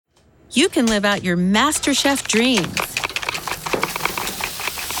you can live out your MasterChef dreams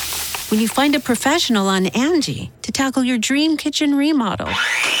when you find a professional on Angie to tackle your dream kitchen remodel.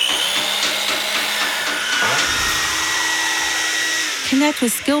 Connect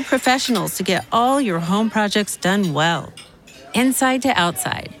with skilled professionals to get all your home projects done well. Inside to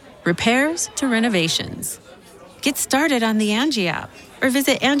outside, repairs to renovations. Get started on the Angie app or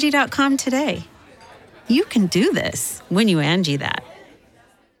visit Angie.com today. You can do this when you Angie that.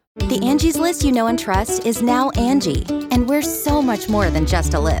 The Angie's List you know and trust is now Angie, and we're so much more than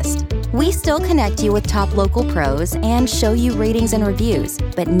just a list. We still connect you with top local pros and show you ratings and reviews,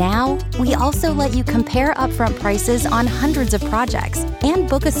 but now we also let you compare upfront prices on hundreds of projects and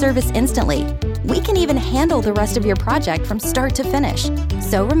book a service instantly. We can even handle the rest of your project from start to finish.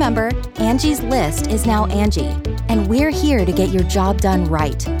 So remember, Angie's List is now Angie, and we're here to get your job done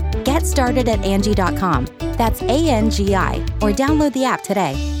right. Get started at Angie.com. That's ANGI, or download the app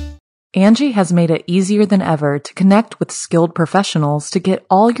today. Angie has made it easier than ever to connect with skilled professionals to get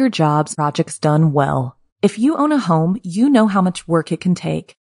all your jobs projects done well. If you own a home, you know how much work it can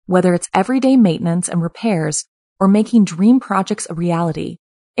take, whether it's everyday maintenance and repairs or making dream projects a reality.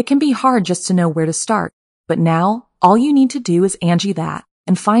 It can be hard just to know where to start, but now all you need to do is Angie that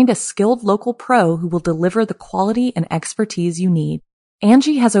and find a skilled local pro who will deliver the quality and expertise you need.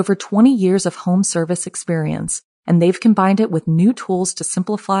 Angie has over 20 years of home service experience, and they've combined it with new tools to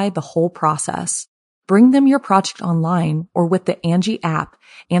simplify the whole process. Bring them your project online or with the Angie app,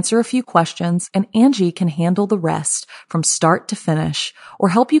 answer a few questions, and Angie can handle the rest from start to finish, or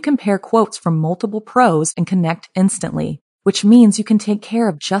help you compare quotes from multiple pros and connect instantly, which means you can take care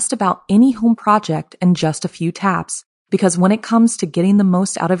of just about any home project in just a few taps. Because when it comes to getting the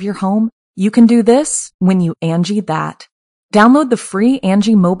most out of your home, you can do this when you Angie that. Download the free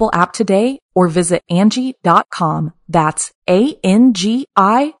Angie mobile app today or visit Angie.com. That's ANGI.com.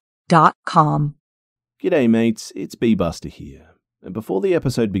 G'day mates, it's B-Buster here. And before the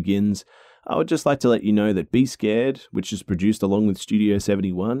episode begins, I would just like to let you know that Be Scared, which is produced along with Studio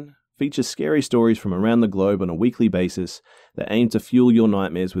 71, features scary stories from around the globe on a weekly basis that aim to fuel your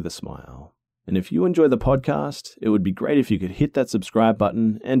nightmares with a smile. And if you enjoy the podcast, it would be great if you could hit that subscribe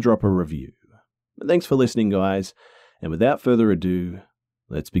button and drop a review. But thanks for listening, guys. And without further ado,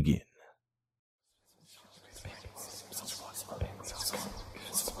 let's begin.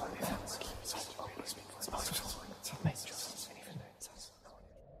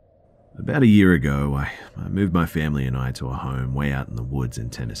 About a year ago, I moved my family and I to a home way out in the woods in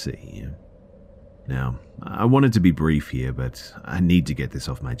Tennessee. Now, I wanted to be brief here, but I need to get this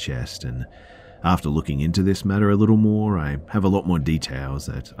off my chest, and after looking into this matter a little more, I have a lot more details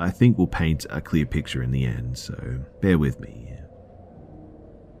that I think will paint a clear picture in the end, so bear with me.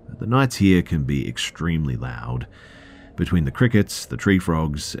 The nights here can be extremely loud. Between the crickets, the tree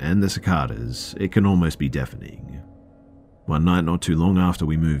frogs, and the cicadas, it can almost be deafening. One night not too long after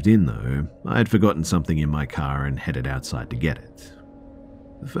we moved in, though, I had forgotten something in my car and headed outside to get it.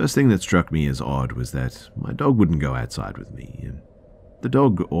 The first thing that struck me as odd was that my dog wouldn't go outside with me. The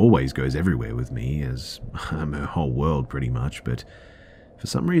dog always goes everywhere with me, as I'm her whole world pretty much, but for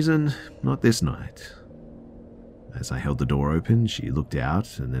some reason, not this night. As I held the door open, she looked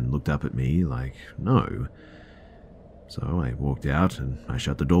out and then looked up at me like, no. So I walked out and I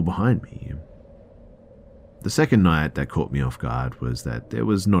shut the door behind me. The second night that caught me off guard was that there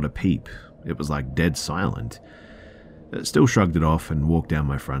was not a peep. It was like dead silent. I still shrugged it off and walked down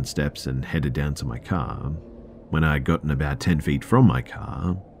my front steps and headed down to my car. When I had gotten about 10 feet from my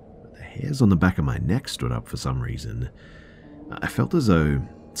car, the hairs on the back of my neck stood up for some reason. I felt as though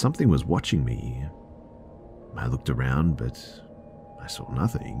something was watching me. I looked around, but I saw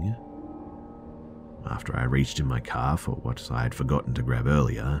nothing. After I reached in my car for what I had forgotten to grab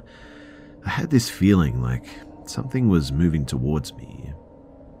earlier, I had this feeling like something was moving towards me.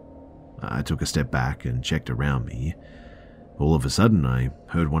 I took a step back and checked around me. All of a sudden, I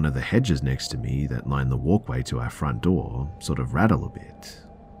heard one of the hedges next to me that lined the walkway to our front door sort of rattle a bit.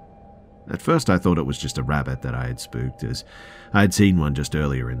 At first, I thought it was just a rabbit that I had spooked, as I had seen one just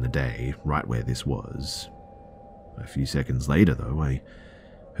earlier in the day, right where this was. A few seconds later, though, I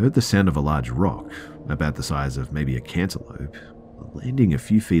heard the sound of a large rock, about the size of maybe a cantaloupe, landing a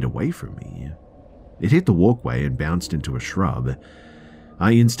few feet away from me. It hit the walkway and bounced into a shrub.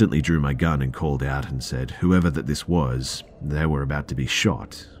 I instantly drew my gun and called out and said whoever that this was, they were about to be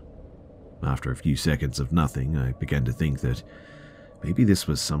shot. After a few seconds of nothing, I began to think that maybe this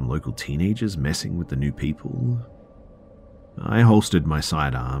was some local teenagers messing with the new people. I holstered my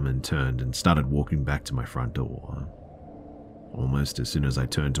sidearm and turned and started walking back to my front door. Almost as soon as I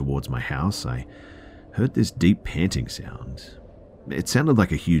turned towards my house, I heard this deep panting sound. It sounded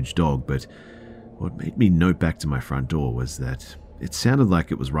like a huge dog, but what made me note back to my front door was that it sounded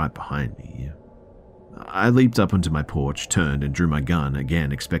like it was right behind me. I leaped up onto my porch, turned, and drew my gun,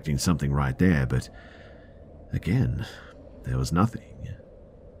 again expecting something right there, but again, there was nothing.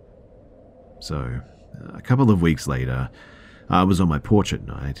 So, a couple of weeks later, I was on my porch at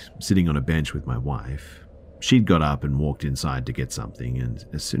night, sitting on a bench with my wife. She'd got up and walked inside to get something, and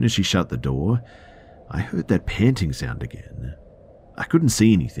as soon as she shut the door, I heard that panting sound again. I couldn't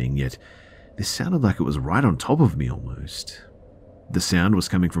see anything, yet this sounded like it was right on top of me almost. The sound was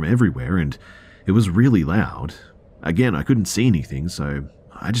coming from everywhere, and it was really loud. Again, I couldn't see anything, so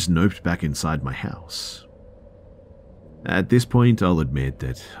I just noped back inside my house. At this point, I'll admit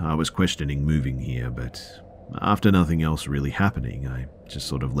that I was questioning moving here, but after nothing else really happening, I just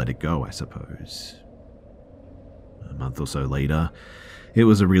sort of let it go, I suppose. A month or so later, it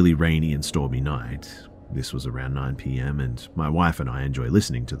was a really rainy and stormy night. This was around 9 p.m, and my wife and I enjoy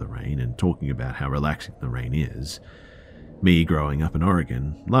listening to the rain and talking about how relaxing the rain is. Me, growing up in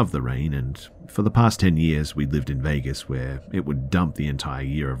Oregon, loved the rain, and for the past 10 years we'd lived in Vegas, where it would dump the entire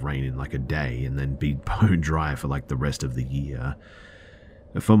year of rain in like a day and then be bone dry for like the rest of the year.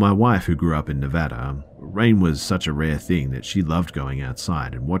 For my wife, who grew up in Nevada, rain was such a rare thing that she loved going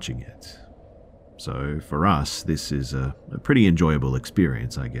outside and watching it. So for us, this is a pretty enjoyable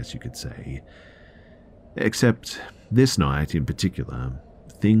experience, I guess you could say. Except this night in particular,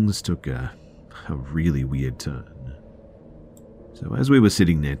 things took a really weird turn. So as we were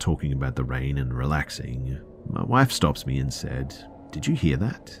sitting there talking about the rain and relaxing, my wife stops me and said, "Did you hear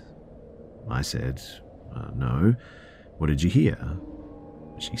that?" I said, "No. What did you hear?"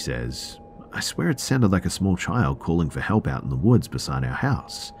 She says, "I swear it sounded like a small child calling for help out in the woods beside our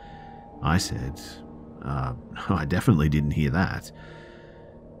house." I said, I definitely didn't hear that."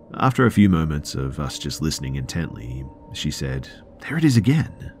 After a few moments of us just listening intently, she said, "There it is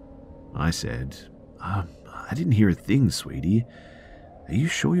again." I said, I didn't hear a thing, sweetie. Are you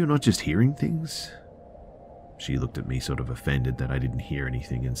sure you're not just hearing things?" She looked at me sort of offended that I didn't hear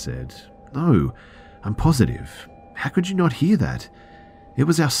anything and said, "No, I'm positive. How could you not hear that? It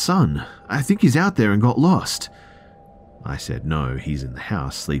was our son. I think he's out there and got lost." I said, "No, he's in the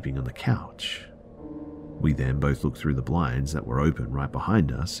house sleeping on the couch." We then both looked through the blinds that were open right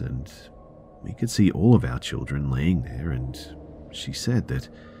behind us, and we could see all of our children laying there, and she said that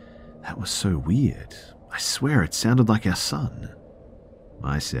was so weird. I swear it sounded like our son.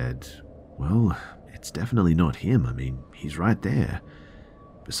 I said, "Well, it's definitely not him. I mean, he's right there.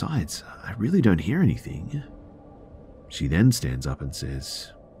 Besides, I really don't hear anything." She then stands up and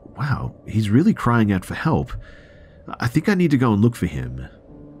says, "Wow, he's really crying out for help. I think I need to go and look for him."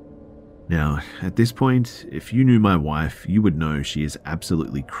 Now, at this point, if you knew my wife, you would know she is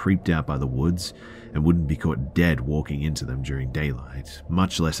absolutely creeped out by the woods and wouldn't be caught dead walking into them during daylight,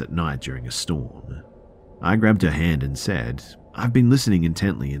 much less at night during a storm. I grabbed her hand and said, "I've been listening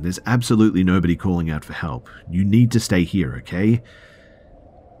intently and there's absolutely nobody calling out for help. You need to stay here, okay?"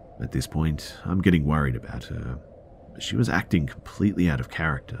 At this point, I'm getting worried about her. She was acting completely out of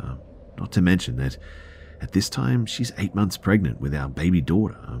character, not to mention that at this time she's 8 months pregnant with our baby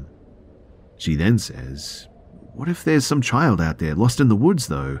daughter. She then says, "What if there's some child out there lost in the woods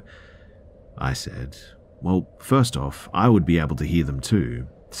though?" I said, "Well, first off, I would be able to hear them too.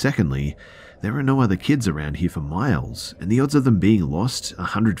 Secondly, there are no other kids around here for miles, and the odds of them being lost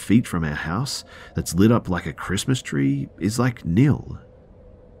 100 feet from our house that's lit up like a Christmas tree is like nil."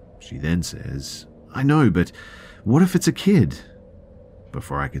 She then says, "I know, but what if it's a kid?"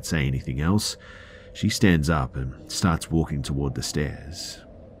 Before I could say anything else, she stands up and starts walking toward the stairs.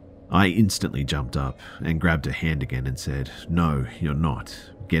 I instantly jumped up and grabbed her hand again and said, "No, you're not.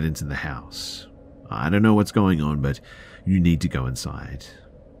 Get into the house. I don't know what's going on, but you need to go inside."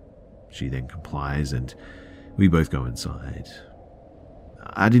 She then complies and we both go inside.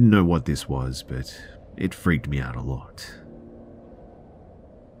 I didn't know what this was, but it freaked me out a lot.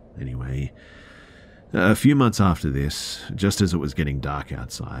 Anyway, a few months after this, just as it was getting dark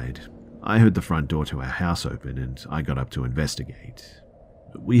outside, I heard the front door to our house open and I got up to investigate.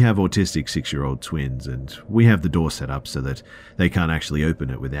 We have autistic 6-year-old twins and we have the door set up so that they can't actually open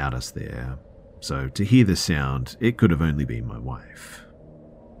it without us there. So to hear the sound, it could have only been my wife.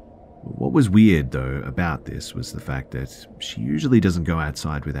 What was weird, though, about this was the fact that she usually doesn't go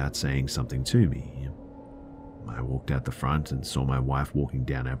outside without saying something to me. I walked out the front and saw my wife walking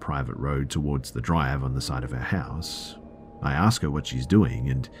down our private road towards the drive on the side of our house. I ask her what she's doing,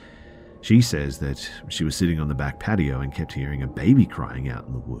 and she says that she was sitting on the back patio and kept hearing a baby crying out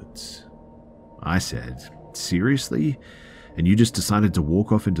in the woods. I said, "Seriously? And you just decided to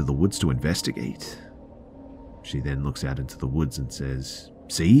walk off into the woods to investigate?" She then looks out into the woods and says,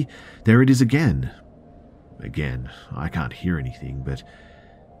 "See, there it is again." Again, I can't hear anything, but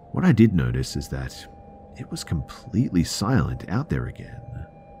what I did notice is that it was completely silent out there again.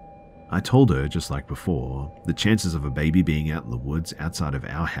 I told her, just like before, the chances of a baby being out in the woods outside of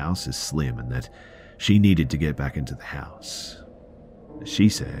our house is slim and that she needed to get back into the house. She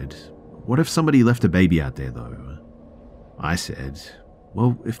said, "What if somebody left a baby out there though?" I said,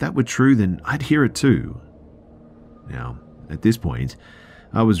 "Well, if that were true, then I'd hear it too." Now, at this point,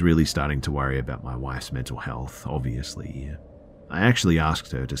 I was really starting to worry about my wife's mental health, obviously. I actually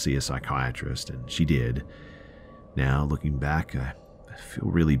asked her to see a psychiatrist, and she did. Now, looking back, I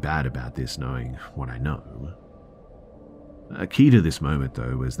feel really bad about this, knowing what I know. A key to this moment,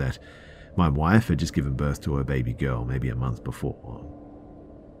 though, was that my wife had just given birth to her baby girl maybe a month before.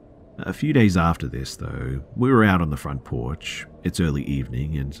 A few days after this, though, we were out on the front porch. It's early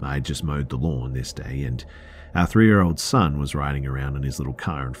evening, and I had just mowed the lawn this day, and our 3-year-old son was riding around in his little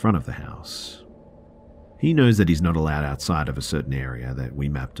car in front of the house. He knows that he's not allowed outside of a certain area that we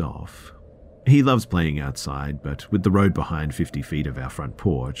mapped off. He loves playing outside, but with the road behind 50 feet of our front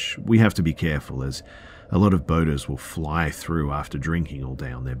porch, we have to be careful as a lot of boaters will fly through after drinking all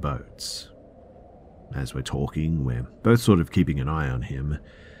day on their boats. As we're talking, we're both sort of keeping an eye on him.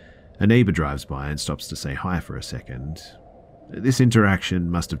 A neighbor drives by and stops to say hi for a second. This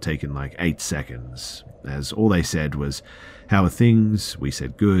interaction must have taken like 8 seconds, as all they said was, "How are things?" We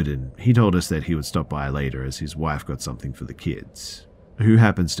said good, and he told us that he would stop by later as his wife got something for the kids, who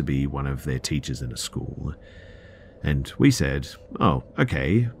happens to be one of their teachers in a school. And we said, "Oh,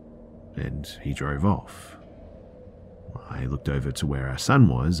 okay," and he drove off. I looked over to where our son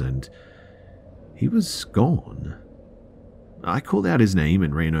was, and he was gone. I called out his name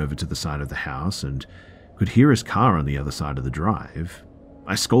and ran over to the side of the house and could hear his car on the other side of the drive.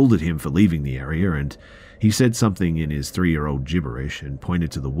 I scolded him for leaving the area, and he said something in his 3-year-old gibberish and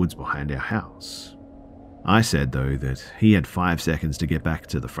pointed to the woods behind our house. I said, though, that he had 5 seconds to get back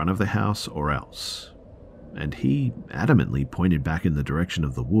to the front of the house or else, and he adamantly pointed back in the direction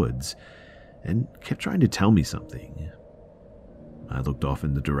of the woods and kept trying to tell me something. I looked off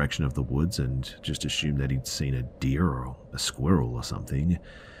in the direction of the woods and just assumed that he'd seen a deer or a squirrel or something,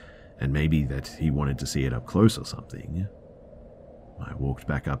 and maybe that he wanted to see it up close or something. I walked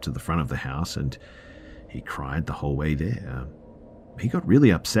back up to the front of the house and he cried the whole way there. He got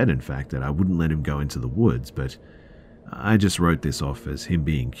really upset, in fact, that I wouldn't let him go into the woods, but I just wrote this off as him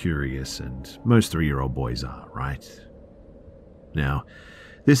being curious, and most 3-year-old boys are, right? Now,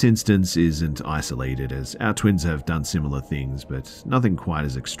 this instance isn't isolated, as our twins have done similar things, but nothing quite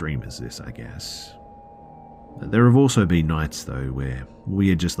as extreme as this, I guess. There have also been nights, though, where we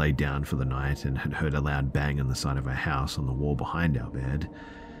had just laid down for the night and had heard a loud bang on the side of our house on the wall behind our bed.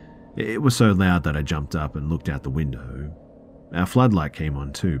 It was so loud that I jumped up and looked out the window. Our floodlight came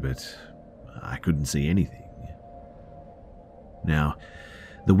on too, but I couldn't see anything. Now,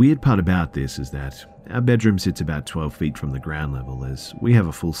 the weird part about this is that our bedroom sits about 12 feet from the ground level, as we have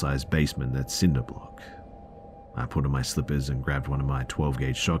a full-size basement that's cinder block. I put on my slippers and grabbed one of my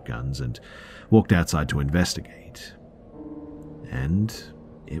 12-gauge shotguns and walked outside to investigate. And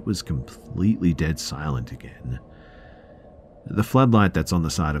it was completely dead silent again. The floodlight that's on the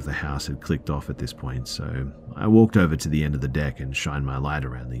side of the house had clicked off at this point, so I walked over to the end of the deck and shined my light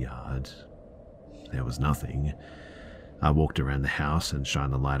around the yard. There was nothing. I walked around the house and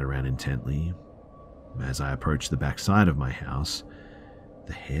shined the light around intently. As I approached the back side of my house,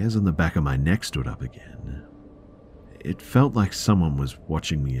 the hairs on the back of my neck stood up again. It felt like someone was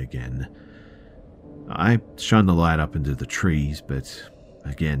watching me again. I shined the light up into the trees, but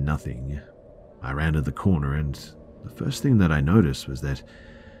again, nothing. I rounded the corner, and the first thing that I noticed was that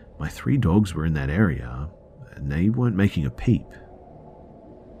my 3 dogs were in that area, and they weren't making a peep.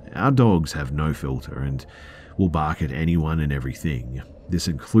 Our dogs have no filter and will bark at anyone and everything. This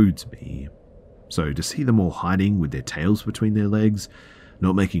includes me. So to see them all hiding with their tails between their legs,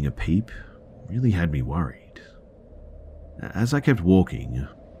 not making a peep, really had me worried. As I kept walking,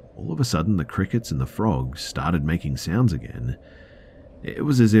 all of a sudden the crickets and the frogs started making sounds again. It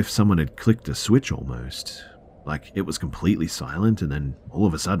was as if someone had clicked a switch almost. Like it was completely silent, and then all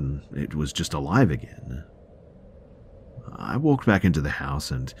of a sudden it was just alive again. I walked back into the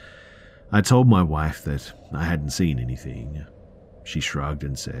house and I told my wife that I hadn't seen anything. She shrugged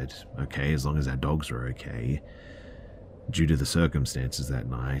and said, okay, as long as our dogs were okay. Due to the circumstances that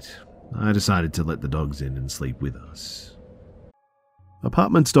night, I decided to let the dogs in and sleep with us.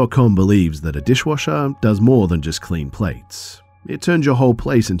 Apartments.com believes that a dishwasher does more than just clean plates. It turns your whole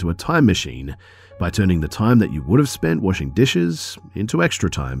place into a time machine by turning the time that you would have spent washing dishes into extra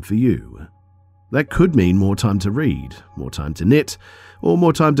time for you. That could mean more time to read, more time to knit, or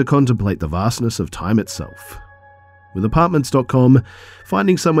more time to contemplate the vastness of time itself. With Apartments.com,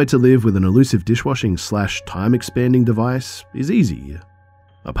 finding somewhere to live with an elusive dishwashing/time-expanding device is easy.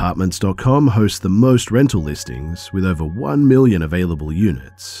 Apartments.com hosts the most rental listings with over 1 million available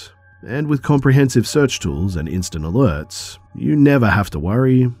units. And with comprehensive search tools and instant alerts, you never have to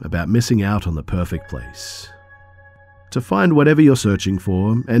worry about missing out on the perfect place. To find whatever you're searching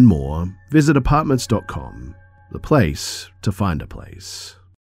for and more, visit Apartments.com, the place to find a place.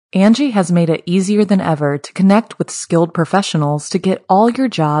 Angie has made it easier than ever to connect with skilled professionals to get all your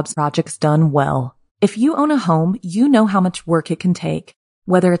jobs projects done well. If you own a home, you know how much work it can take,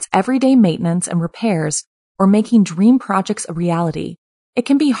 whether it's everyday maintenance and repairs or making dream projects a reality. It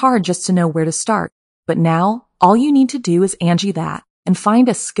can be hard just to know where to start, but now all you need to do is Angie that and find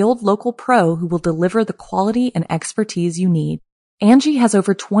a skilled local pro who will deliver the quality and expertise you need. Angie has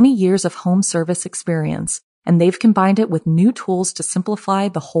over 20 years of home service experience, and they've combined it with new tools to simplify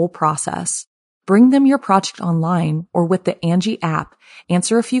the whole process. Bring them your project online or with the Angie app,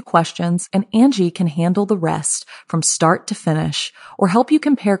 answer a few questions, and Angie can handle the rest from start to finish or help you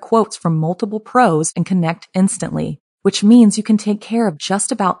compare quotes from multiple pros and connect instantly, which means you can take care of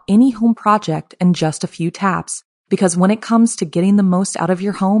just about any home project in just a few taps. Because when it comes to getting the most out of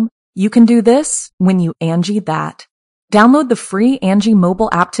your home, you can do this when you Angie that. Download the free Angie mobile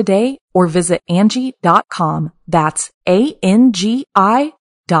app today or visit Angie.com. That's ANGI.com.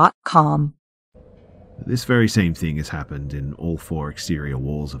 This very same thing has happened in all 4 exterior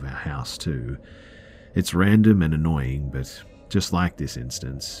walls of our house too. It's random and annoying, but just like this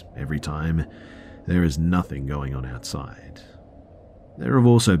instance, every time, there is nothing going on outside. There have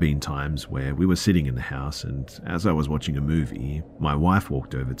also been times where we were sitting in the house and as I was watching a movie, my wife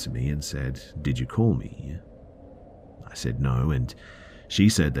walked over to me and said, "Did you call me?" I said no, and she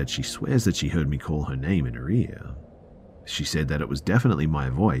said that she swears that she heard me call her name in her ear. She said that it was definitely my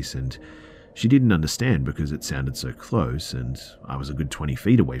voice and she didn't understand because it sounded so close and I was a good 20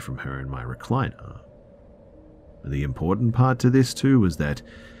 feet away from her in my recliner. The important part to this too was that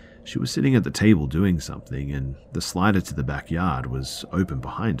she was sitting at the table doing something and the slider to the backyard was open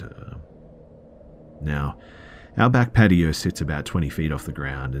behind her. Now, our back patio sits about 20 feet off the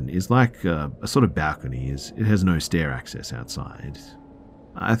ground and is like a sort of balcony as it has no stair access outside.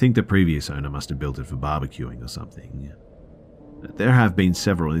 I think the previous owner must have built it for barbecuing or something. There have been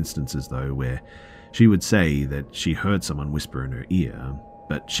several instances though where she would say that she heard someone whisper in her ear,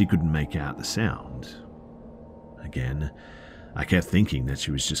 but she couldn't make out the sound. Again, I kept thinking that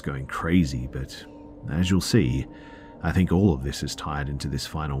she was just going crazy, but as you'll see, I think all of this is tied into this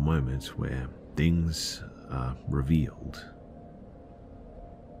final moment where things are revealed.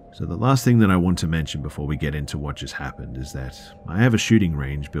 So the last thing that I want to mention before we get into what just happened is that I have a shooting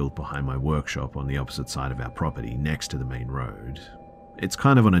range built behind my workshop on the opposite side of our property next to the main road. It's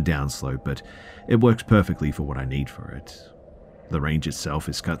kind of on a downslope, but it works perfectly for what I need for it. The range itself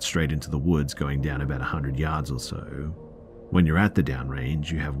is cut straight into the woods going down about 100 yards or so. When you're at the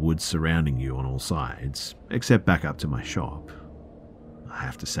downrange, you have woods surrounding you on all sides, except back up to my shop. I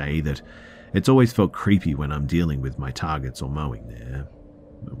have to say that it's always felt creepy when I'm dealing with my targets or mowing there.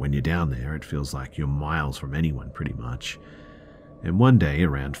 But when you're down there, it feels like you're miles from anyone pretty much. And one day,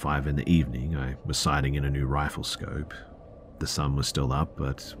 around 5 in the evening, I was sighting in a new rifle scope. The sun was still up,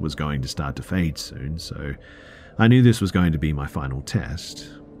 but was going to start to fade soon, so I knew this was going to be my final test.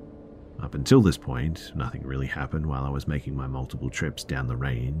 Up until this point, nothing really happened while I was making my multiple trips down the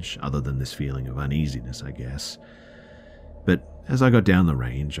range, other than this feeling of uneasiness, I guess. But as I got down the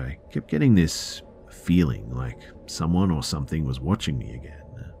range, I kept getting this feeling like someone or something was watching me again.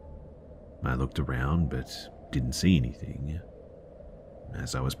 I looked around, but didn't see anything.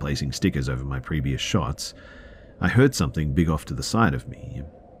 As I was placing stickers over my previous shots, I heard something big off to the side of me.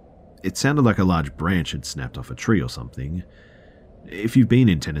 It sounded like a large branch had snapped off a tree or something. If you've been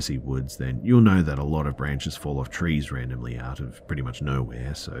in Tennessee woods, then you'll know that a lot of branches fall off trees randomly out of pretty much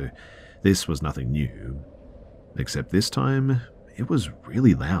nowhere, so this was nothing new. Except this time, it was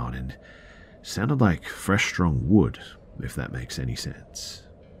really loud and sounded like fresh, strong wood, if that makes any sense.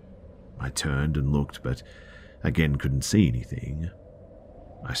 I turned and looked, but again couldn't see anything.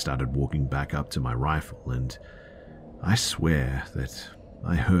 I started walking back up to my rifle, and I swear that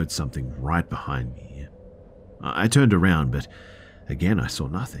I heard something right behind me. I turned around, but again I saw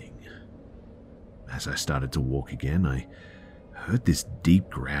nothing. As I started to walk again, I heard this deep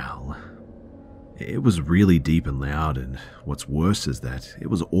growl. It was really deep and loud, and what's worse is that it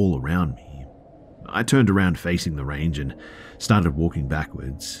was all around me. I turned around facing the range and started walking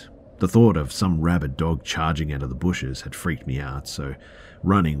backwards. The thought of some rabid dog charging out of the bushes had freaked me out, so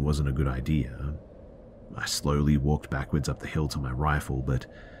running wasn't a good idea. I slowly walked backwards up the hill to my rifle, but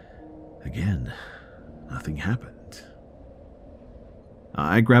again, nothing happened.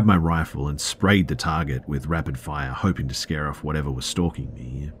 I grabbed my rifle and sprayed the target with rapid fire, hoping to scare off whatever was stalking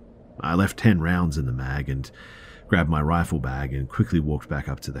me. I left 10 rounds in the mag and grabbed my rifle bag and quickly walked back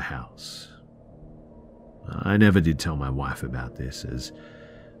up to the house. I never did tell my wife about this, as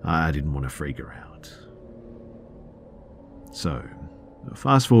I didn't want to freak her out. So,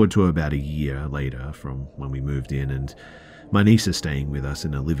 fast forward to about a year later from when we moved in, and my niece is staying with us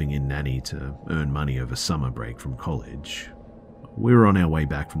in a living-in nanny to earn money over summer break from college. We were on our way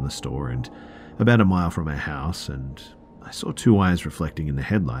back from the store and about a mile from our house, and I saw 2 eyes reflecting in the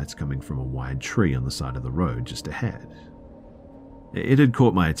headlights coming from a wide tree on the side of the road just ahead. It had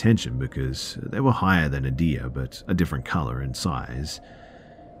caught my attention because they were higher than a deer, but a different color and size.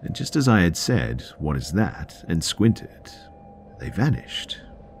 And just as I had said, "What is that?" and squinted, they vanished.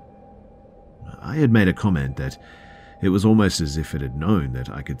 I had made a comment that it was almost as if it had known that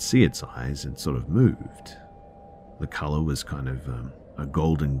I could see its eyes and sort of moved. The color was kind of a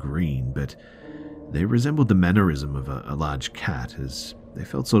golden green, but they resembled the mannerism of a large cat, as they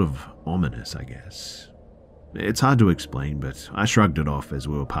felt sort of ominous, I guess. It's hard to explain, but I shrugged it off as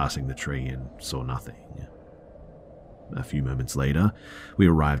we were passing the tree and saw nothing. A few moments later, we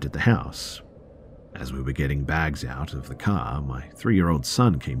arrived at the house. As we were getting bags out of the car, my 3-year-old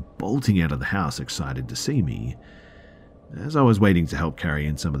son came bolting out of the house, excited to see me. As I was waiting to help carry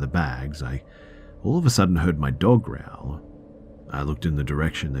in some of the bags, I all of a sudden heard my dog growl. I looked in the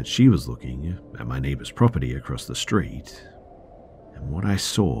direction that she was looking, at my neighbor's property across the street, and what I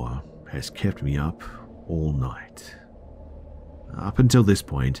saw has kept me up all night. Up until this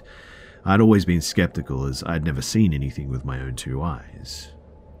point, I'd always been skeptical, as I'd never seen anything with my own 2 eyes.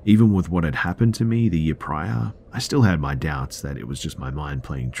 Even with what had happened to me the year prior, I still had my doubts that it was just my mind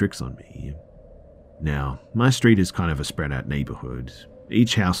playing tricks on me. Now, my street is kind of a spread out neighborhood.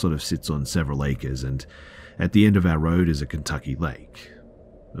 Each house sort of sits on several acres, and at the end of our road is a Kentucky lake.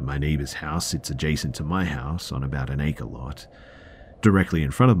 My neighbor's house sits adjacent to my house on about an acre lot. Directly in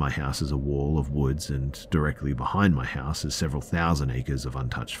front of my house is a wall of woods, and directly behind my house is several thousand acres of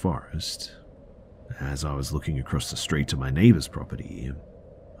untouched forest. As I was looking across the street to my neighbor's property,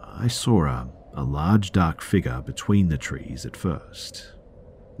 I saw a large dark figure between the trees at first.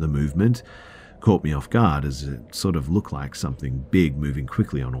 The movement caught me off guard, as it sort of looked like something big moving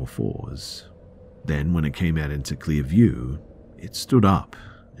quickly on all fours. Then, when it came out into clear view, it stood up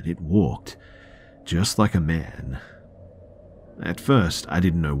and it walked just like a man. At first, I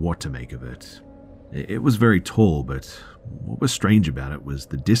didn't know what to make of it. It was very tall, but what was strange about it was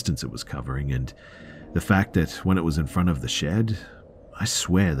the distance it was covering, and the fact that when it was in front of the shed, I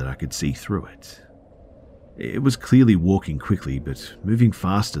swear that I could see through it. It was clearly walking quickly, but moving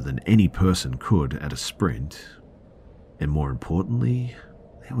faster than any person could at a sprint. And more importantly,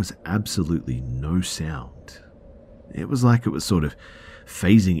 there was absolutely no sound. It was like it was sort of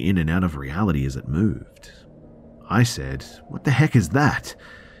phasing in and out of reality as it moved. I said, "What the heck is that?"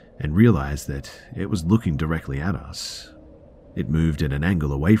 and realized that it was looking directly at us. It moved at an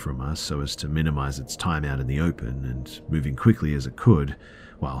angle away from us so as to minimize its time out in the open, and moving quickly as it could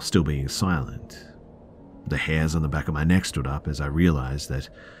while still being silent. The hairs on the back of my neck stood up as I realized that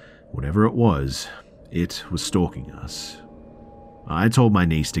whatever it was stalking us. I told my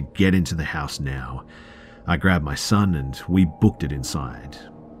niece to get into the house now. I grabbed my son and we booked it inside.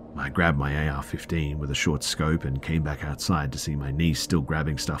 I grabbed my AR-15 with a short scope and came back outside to see my niece still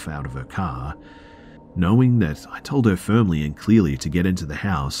grabbing stuff out of her car. Knowing that I told her firmly and clearly to get into the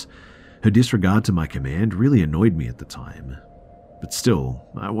house, her disregard to my command really annoyed me at the time. But still,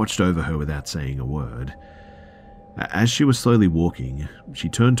 I watched over her without saying a word. As she was slowly walking, she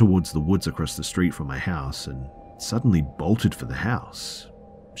turned towards the woods across the street from my house and suddenly bolted for the house.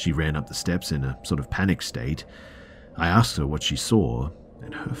 She ran up the steps in a sort of panic state. I asked her what she saw,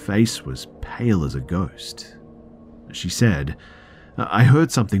 and her face was pale as a ghost. She said, "I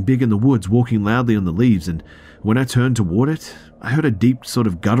heard something big in the woods walking loudly on the leaves, and when I turned toward it, I heard a deep sort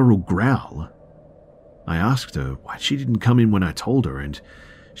of guttural growl." I asked her why she didn't come in when I told her, and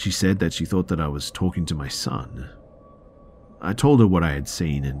she said that she thought that I was talking to my son. I told her what I had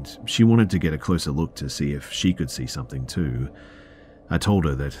seen, and she wanted to get a closer look to see if she could see something too. I told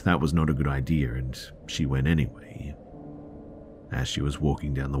her that that was not a good idea, and she went anyway. As she was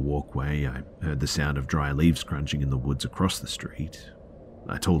walking down the walkway, I heard the sound of dry leaves crunching in the woods across the street.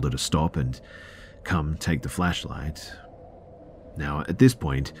 I told her to stop and come take the flashlight. Now, at this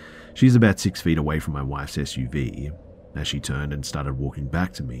point, she's about 6 feet away from my wife's SUV. As she turned and started walking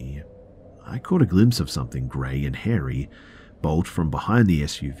back to me, I caught a glimpse of something grey and hairy bolt from behind the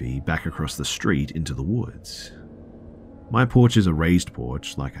SUV back across the street into the woods. My porch is a raised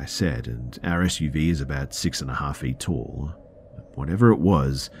porch, like I said, and our SUV is about 6.5 feet tall. Whatever it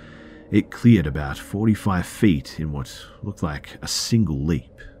was, it cleared about 45 feet in what looked like a single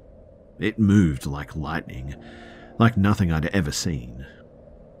leap. It moved like lightning, like nothing I'd ever seen.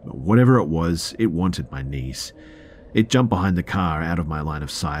 Whatever it was, it wanted my niece. It jumped behind the car out of my line of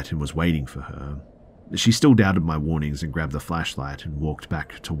sight and was waiting for her. She still doubted my warnings and grabbed the flashlight and walked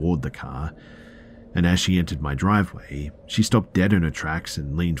back toward the car. And as she entered my driveway, she stopped dead in her tracks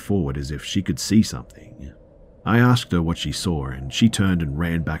and leaned forward as if she could see something. I asked her what she saw, and she turned and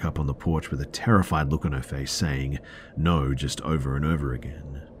ran back up on the porch with a terrified look on her face, saying no just over and over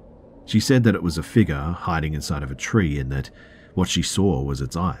again. She said that it was a figure hiding inside of a tree and that what she saw was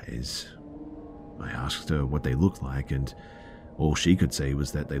its eyes. I asked her what they looked like, and all she could say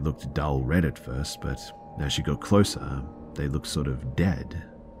was that they looked dull red at first, but as she got closer, they looked sort of dead.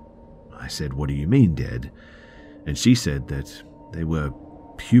 I said, "What do you mean dead?" And she said that they were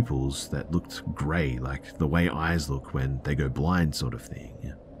pupils that looked grey, like the way eyes look when they go blind sort of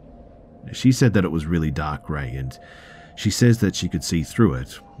thing. She said that it was really dark grey, and she says that she could see through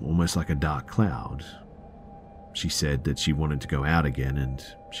it, almost like a dark cloud. She said that she wanted to go out again, and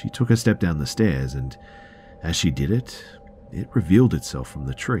she took a step down the stairs, and as she did it, it revealed itself from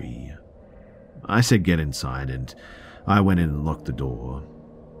the tree. I said get inside, and I went in and locked the door.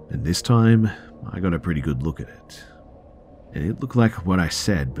 And this time, I got a pretty good look at it. And it looked like what I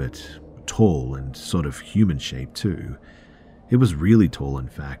said, but tall and sort of human-shaped too. It was really tall, in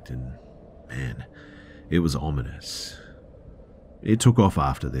fact, and man, it was ominous. It took off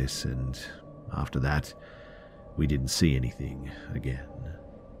after this, and after that, we didn't see anything again.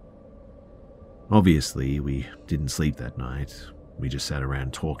 Obviously, we didn't sleep that night. We just sat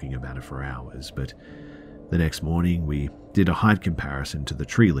around talking about it for hours, but the next morning we did a height comparison to the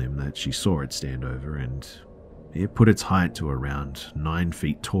tree limb that she saw it stand over, and it put its height to around 9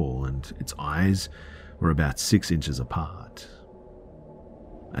 feet tall, and its eyes were about 6 inches apart.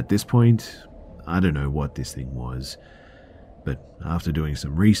 At this point, I don't know what this thing was, but after doing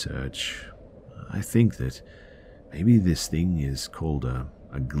some research, I think that maybe this thing is called a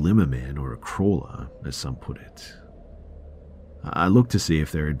glimmerman or a crawler, as some put it. I looked to see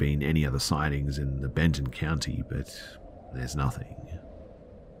if there had been any other sightings in the Benton County, but there's nothing.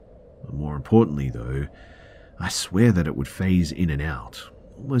 More importantly, though, I swear that it would phase in and out,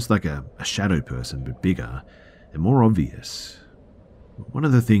 almost like a shadow person, but bigger and more obvious. One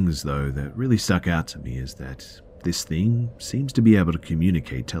of the things, though, that really stuck out to me is that this thing seems to be able to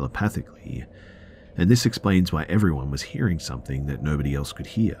communicate telepathically, and this explains why everyone was hearing something that nobody else could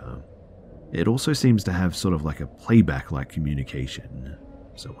hear. It also seems to have sort of like a playback-like communication.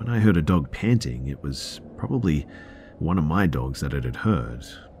 So when I heard a dog panting, it was probably one of my dogs that it had heard.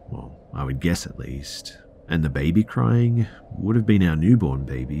 Well, I would guess at least. And the baby crying would have been our newborn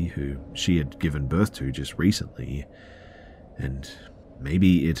baby who she had given birth to just recently. And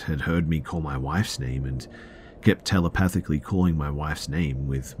maybe it had heard me call my wife's name and kept telepathically calling my wife's name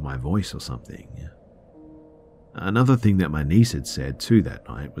with my voice or something. Another thing that my niece had said too that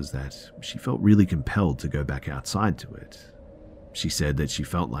night was that she felt really compelled to go back outside to it. She said that she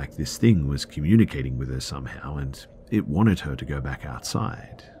felt like this thing was communicating with her somehow and it wanted her to go back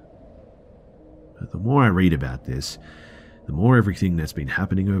outside. But the more I read about this, the more everything that's been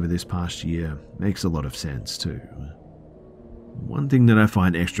happening over this past year makes a lot of sense too. One thing that I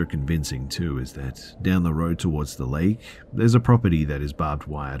find extra convincing too is that down the road towards the lake, there's a property that is barbed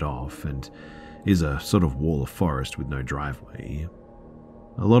wired off and is a sort of wall of forest with no driveway.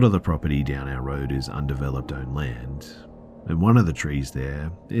 A lot of the property down our road is undeveloped owned land, and one of the trees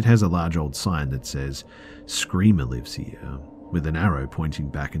there, it has a large old sign that says, "Screamer lives here," with an arrow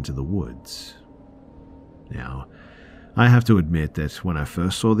pointing back into the woods. Now, I have to admit that when I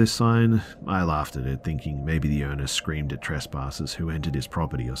first saw this sign, I laughed at it, thinking maybe the owner screamed at trespassers who entered his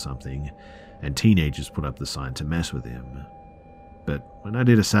property or something, and teenagers put up the sign to mess with him. But when I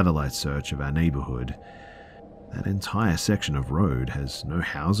did a satellite search of our neighborhood, that entire section of road has no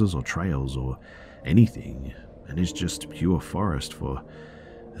houses or trails or anything, and is just pure forest for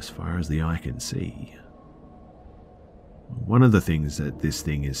as far as the eye can see. One of the things that this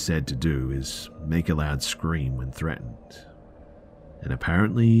thing is said to do is make a loud scream when threatened. And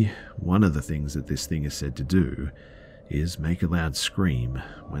apparently, one of the things that this thing is said to do is make a loud scream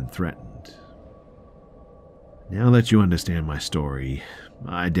when threatened. Now that you understand my story,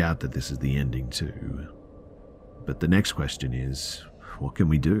 I doubt that this is the ending too. But the next question is, what can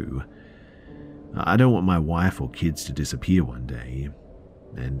we do? I don't want my wife or kids to disappear one day.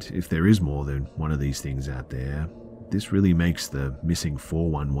 And if there is more than one of these things out there, this really makes the missing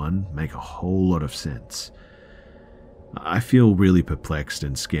 411 make a whole lot of sense. I feel really perplexed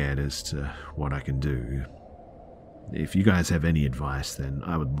and scared as to what I can do. If you guys have any advice, then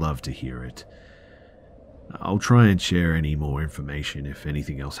I would love to hear it. I'll try and share any more information if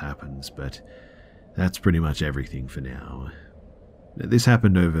anything else happens, but that's pretty much everything for now. This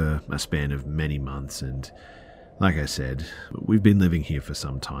happened over a span of many months, and like I said, we've been living here for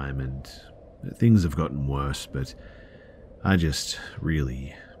some time and things have gotten worse, but I just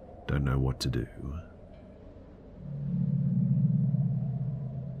really don't know what to do.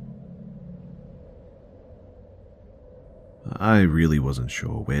 I really wasn't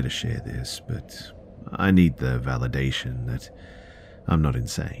sure where to share this, but I need the validation that I'm not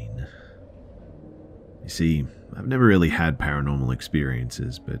insane. You see, I've never really had paranormal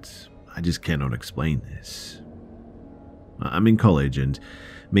experiences, but I just cannot explain this. I'm in college, and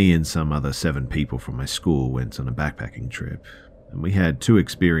me and some other 7 people from my school went on a backpacking trip, and we had 2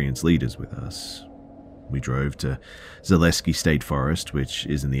 experienced leaders with us. We drove to Zaleski State Forest, which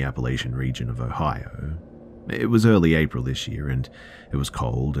is in the Appalachian region of Ohio. It was early April this year, and it was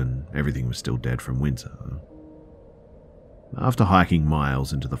cold, and everything was still dead from winter. After hiking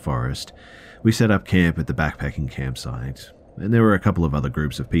miles into the forest, we set up camp at the backpacking campsite, and there were a couple of other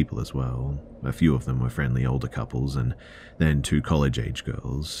groups of people as well. A few of them were friendly older couples, and then 2 college-age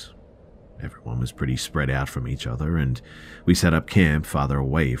girls. Everyone was pretty spread out from each other, and we set up camp farther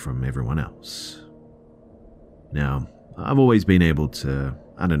away from everyone else. Now, I've always been able to,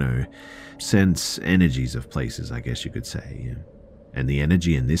 sense energies of places, I guess you could say. And the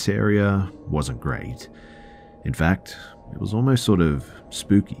energy in this area wasn't great. In fact, it was almost sort of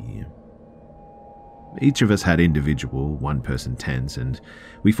spooky. Each of us had individual one-person tents, and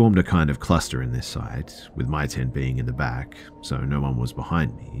we formed a kind of cluster in this site, with my tent being in the back, so no one was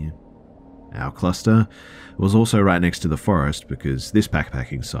behind me. Our cluster was also right next to the forest because this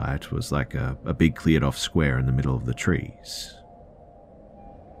backpacking site was like a big cleared-off square in the middle of the trees.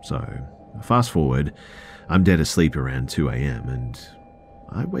 So, fast forward, I'm dead asleep around 2 a.m. and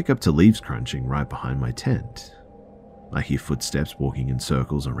I wake up to leaves crunching right behind my tent. I hear footsteps walking in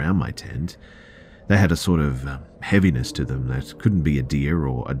circles around my tent. They had a sort of heaviness to them that couldn't be a deer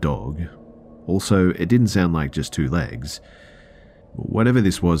or a dog. Also, it didn't sound like just 2 legs. Whatever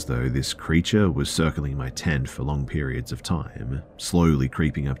this was though, this creature was circling my tent for long periods of time, slowly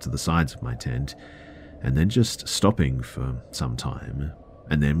creeping up to the sides of my tent, and then just stopping for some time,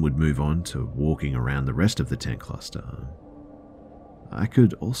 and then would move on to walking around the rest of the tent cluster. I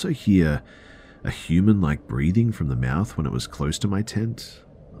could also hear a human-like breathing from the mouth when it was close to my tent,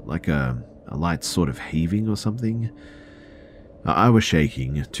 like a light sort of heaving or something. I was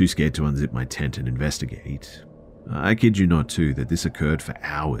shaking, too scared to unzip my tent and investigate. I kid you not too that this occurred for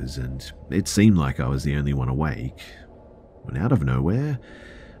hours, and it seemed like I was the only one awake. When out of nowhere,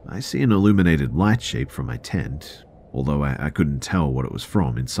 I see an illuminated light shape from my tent, although I couldn't tell what it was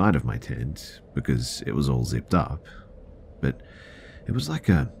from inside of my tent because it was all zipped up. But it was like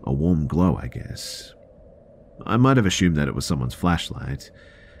a warm glow, I guess. I might have assumed that it was someone's flashlight,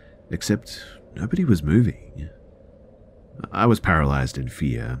 except nobody was moving. I was paralyzed in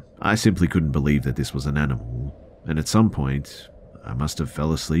fear. I simply couldn't believe that this was an animal, and at some point, I must have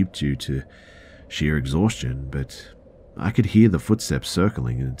fell asleep due to sheer exhaustion, but I could hear the footsteps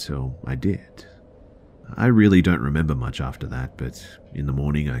circling until I did. I really don't remember much after that, but in the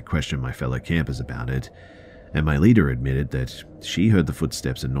morning I questioned my fellow campers about it, and my leader admitted that she heard the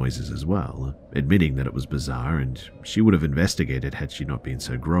footsteps and noises as well, admitting that it was bizarre and she would have investigated had she not been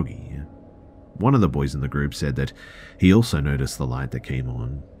so groggy. One of the boys in the group said that he also noticed the light that came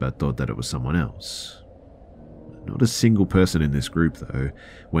on, but thought that it was someone else. Not a single person in this group, though,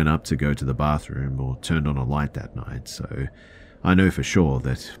 went up to go to the bathroom or turned on a light that night, so I know for sure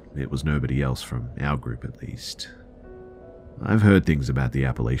that it was nobody else from our group at least. I've heard things about the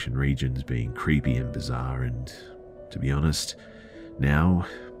Appalachian regions being creepy and bizarre, and to be honest, now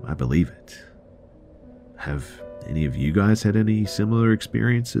I believe it. Have any of you guys had any similar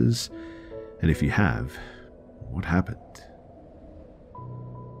experiences? And if you have, what happened?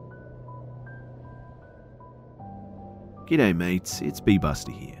 G'day mates, it's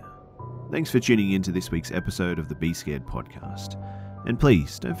B-Buster here. Thanks for tuning in to this week's episode of the Be Scared podcast. And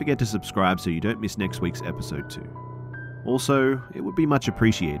please, don't forget to subscribe so you don't miss next week's episode too. Also, it would be much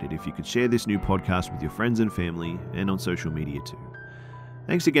appreciated if you could share this new podcast with your friends and family and on social media too.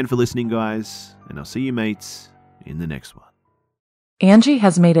 Thanks again for listening, guys, and I'll see you mates in the next one. Angie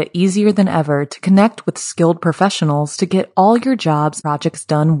has made it easier than ever to connect with skilled professionals to get all your jobs projects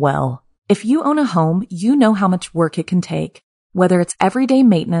done well. If you own a home, you know how much work it can take, whether it's everyday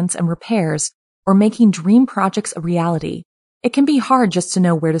maintenance and repairs or making dream projects a reality. It can be hard just to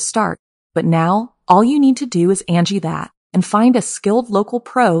know where to start, but now all you need to do is Angie that and find a skilled local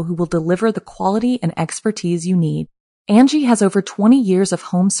pro who will deliver the quality and expertise you need. Angie has over 20 years of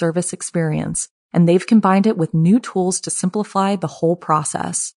home service experience, and they've combined it with new tools to simplify the whole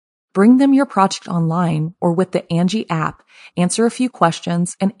process. Bring them your project online or with the Angie app, answer a few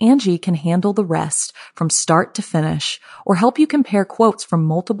questions, and Angie can handle the rest from start to finish or help you compare quotes from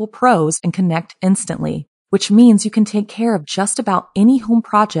multiple pros and connect instantly, which means you can take care of just about any home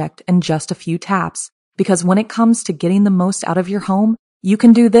project in just a few taps. Because when it comes to getting the most out of your home, you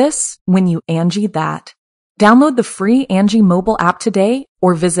can do this when you Angie that. Download the free Angie mobile app today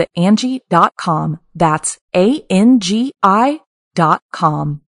or visit Angie.com. That's ANGI.com.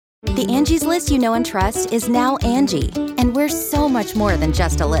 The Angie's List you know and trust is now Angie, and we're so much more than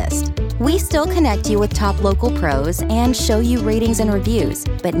just a list. We still connect you with top local pros and show you ratings and reviews,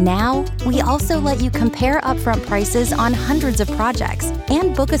 but now we also let you compare upfront prices on hundreds of projects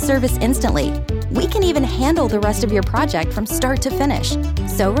and book a service instantly. We can even handle the rest of your project from start to finish.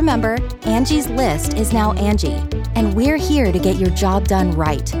 So remember, Angie's List is now Angie, and we're here to get your job done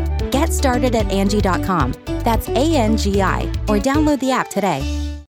right. Get started at Angie.com. That's ANGI, or download the app today.